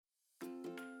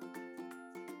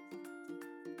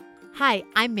Hi,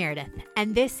 I'm Meredith,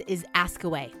 and this is Ask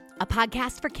Away, a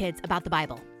podcast for kids about the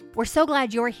Bible. We're so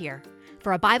glad you're here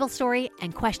for a Bible story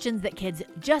and questions that kids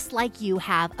just like you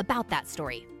have about that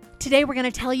story. Today, we're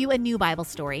going to tell you a new Bible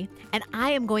story, and I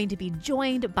am going to be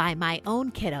joined by my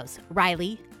own kiddos,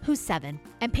 Riley, who's 7,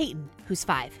 and Peyton, who's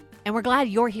 5. And we're glad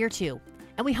you're here too.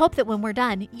 And we hope that when we're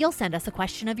done, you'll send us a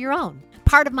question of your own.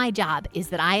 Part of my job is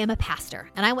that I am a pastor,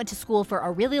 and I went to school for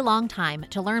a really long time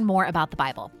to learn more about the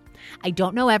Bible. I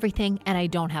don't know everything, and I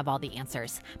don't have all the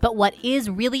answers. But what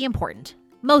is really important,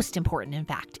 most important in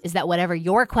fact, is that whatever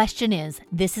your question is,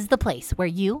 this is the place where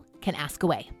you can ask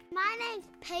away. My name's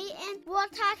Peyton. We're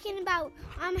talking about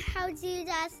how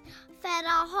Jesus fed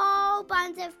a whole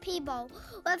bunch of people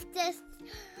with just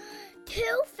 2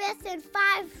 fish and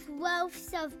 5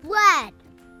 loaves of bread.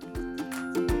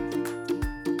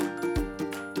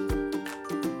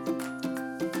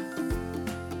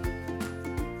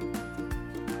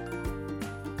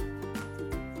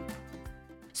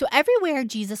 So everywhere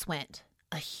Jesus went,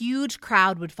 a huge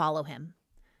crowd would follow him.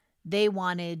 They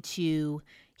wanted to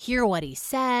hear what he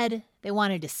said. They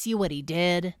wanted to see what he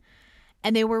did.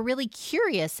 And they were really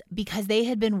curious because they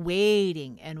had been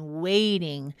waiting and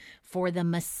waiting for the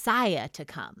Messiah to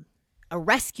come, a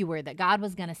rescuer that God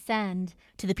was going to send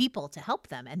to the people to help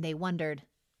them. And they wondered,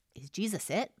 is Jesus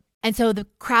it? And so the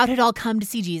crowd had all come to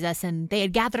see Jesus, and they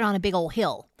had gathered on a big old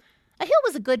hill. A hill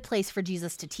was a good place for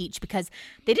Jesus to teach because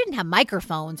they didn't have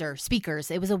microphones or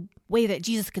speakers. It was a way that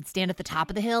Jesus could stand at the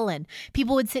top of the hill and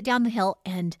people would sit down the hill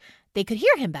and they could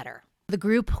hear him better. The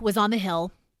group was on the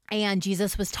hill and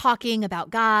Jesus was talking about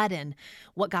God and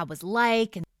what God was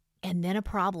like. And then a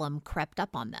problem crept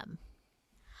up on them.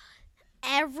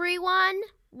 Everyone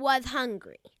was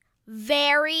hungry.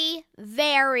 Very,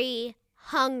 very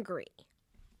hungry.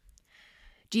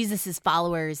 Jesus'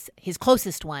 followers, his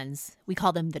closest ones, we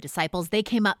call them the disciples, they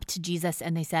came up to Jesus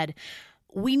and they said,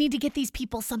 we need to get these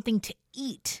people something to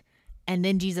eat. And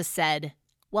then Jesus said,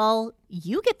 well,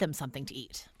 you get them something to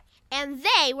eat. And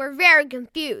they were very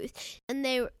confused. And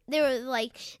they were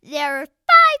like, there are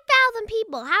 5,000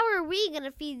 people. How are we going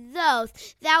to feed those?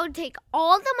 That would take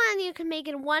all the money you can make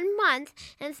in 1 month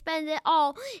and spend it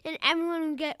all, and everyone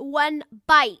would get one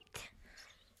bite.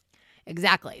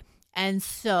 Exactly. And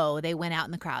so they went out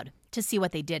in the crowd to see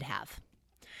what they did have.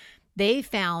 They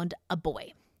found a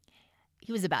boy.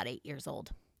 He was about 8 years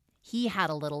old. He had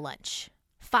a little lunch,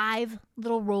 5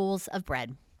 little rolls of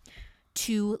bread,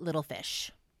 2 little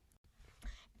fish.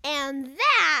 And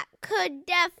that could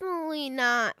definitely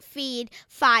not feed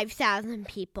 5,000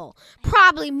 people.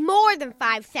 Probably more than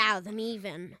 5,000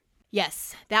 even.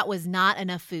 Yes, that was not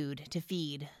enough food to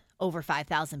feed over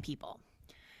 5,000 people.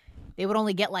 They would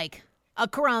only get like a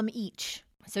crumb each.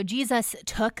 So Jesus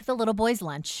took the little boy's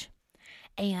lunch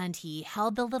and he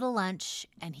held the little lunch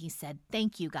and he said,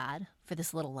 thank you, God, for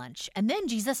this little lunch. And then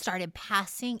Jesus started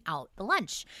passing out the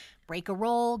lunch. Break a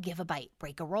roll, give a bite.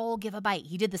 Break a roll, give a bite.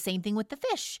 He did the same thing with the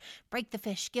fish. Break the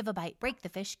fish, give a bite. Break the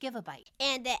fish, give a bite.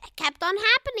 And it kept on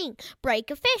happening.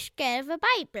 Break a fish, give a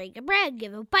bite. Break a bread,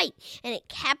 give a bite. And it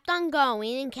kept on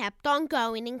going and kept on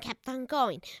going and kept on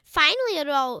going. Finally, it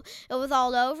was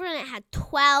all over and it had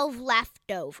 12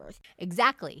 leftovers.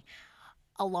 Exactly.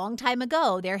 A long time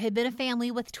ago, there had been a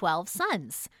family with 12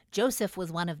 sons. Joseph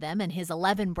was one of them and his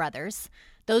 11 brothers.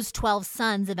 Those 12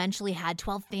 sons eventually had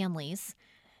 12 families.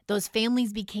 Those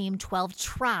families became 12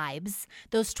 tribes.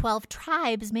 Those 12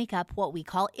 tribes make up what we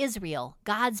call Israel,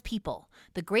 God's people,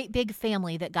 the great big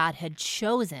family that God had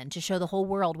chosen to show the whole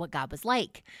world what God was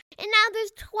like. And now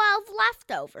there's 12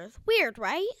 leftovers. Weird,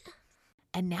 right?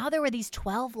 And now there were these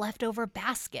 12 leftover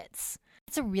baskets.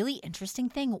 It's a really interesting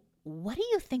thing. What do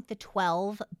you think the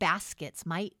 12 baskets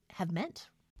might have meant?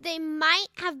 They might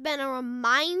have been a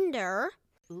reminder.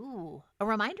 Ooh, a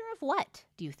reminder of what,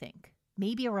 do you think?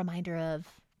 Maybe a reminder of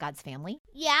God's family?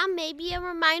 Yeah, maybe a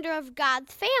reminder of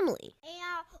God's family.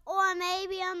 Yeah, or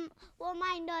maybe a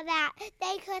reminder that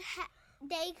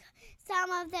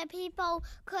some of the people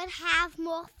could have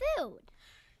more food.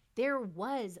 There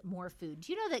was more food.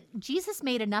 Do you know that Jesus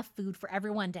made enough food for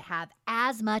everyone to have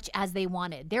as much as they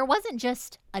wanted? There wasn't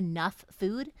just enough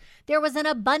food. There was an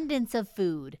abundance of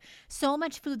food. So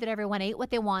much food that everyone ate what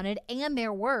they wanted, and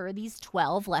there were these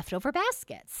 12 leftover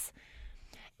baskets.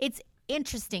 It's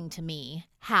interesting to me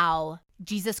how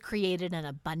Jesus created an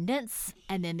abundance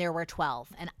and then there were 12.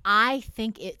 And I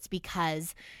think it's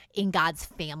because in God's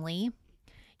family,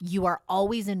 you are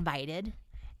always invited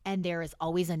and there is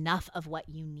always enough of what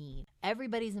you need.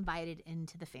 Everybody's invited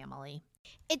into the family.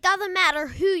 It doesn't matter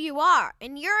who you are,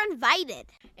 and you're invited.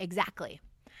 Exactly.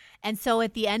 And so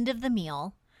at the end of the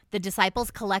meal, The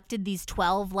disciples collected these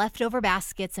 12 leftover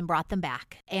baskets and brought them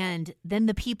back. And then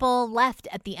the people left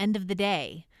at the end of the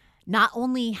day, not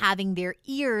only having their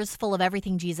ears full of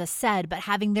everything Jesus said, but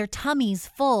having their tummies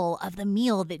full of the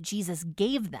meal that Jesus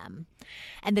gave them.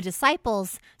 And the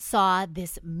disciples saw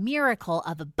this miracle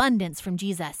of abundance from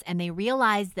Jesus, and they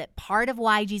realized that part of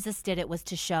why Jesus did it was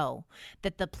to show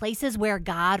that the places where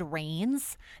God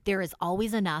reigns, there is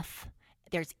always enough,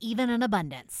 there's even an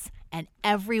abundance, and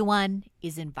everyone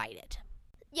is invited.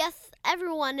 Yes,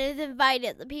 everyone is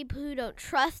invited. The people who don't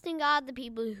trust in God, the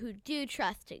people who do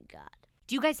trust in God.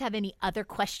 Do you guys have any other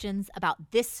questions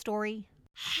about this story?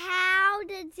 How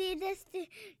did Jesus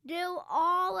do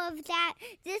all of that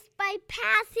just by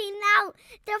passing out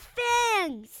the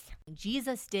things?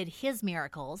 Jesus did his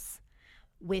miracles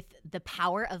with the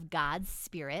power of God's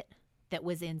Spirit that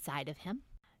was inside of him.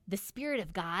 The Spirit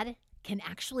of God can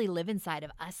actually live inside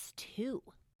of us too.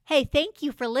 Hey, thank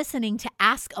you for listening to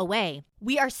Ask Away.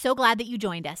 We are so glad that you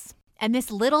joined us. And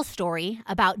this little story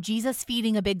about Jesus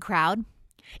feeding a big crowd,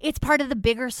 it's part of the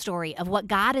bigger story of what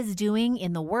God is doing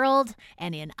in the world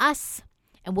and in us,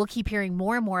 and we'll keep hearing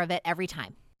more and more of it every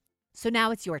time. So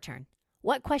now it's your turn.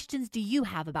 What questions do you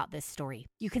have about this story?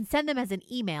 You can send them as an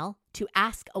email to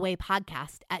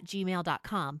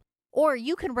askawaypodcast@gmail.com, or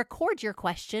you can record your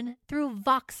question through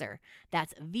Voxer.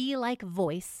 That's V like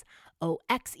voice,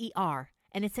 OXER,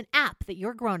 and it's an app that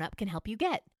your grown-up can help you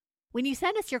get. When you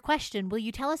send us your question, will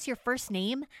you tell us your first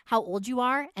name, how old you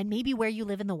are, and maybe where you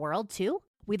live in the world too?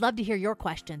 We'd love to hear your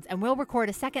questions, and we'll record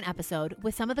a second episode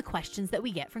with some of the questions that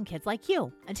we get from kids like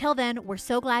you. Until then, we're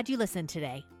so glad you listened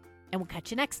today, and we'll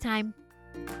catch you next time.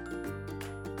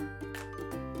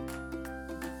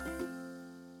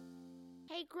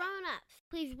 Hey grown-ups,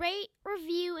 please rate,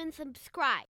 review, and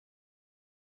subscribe.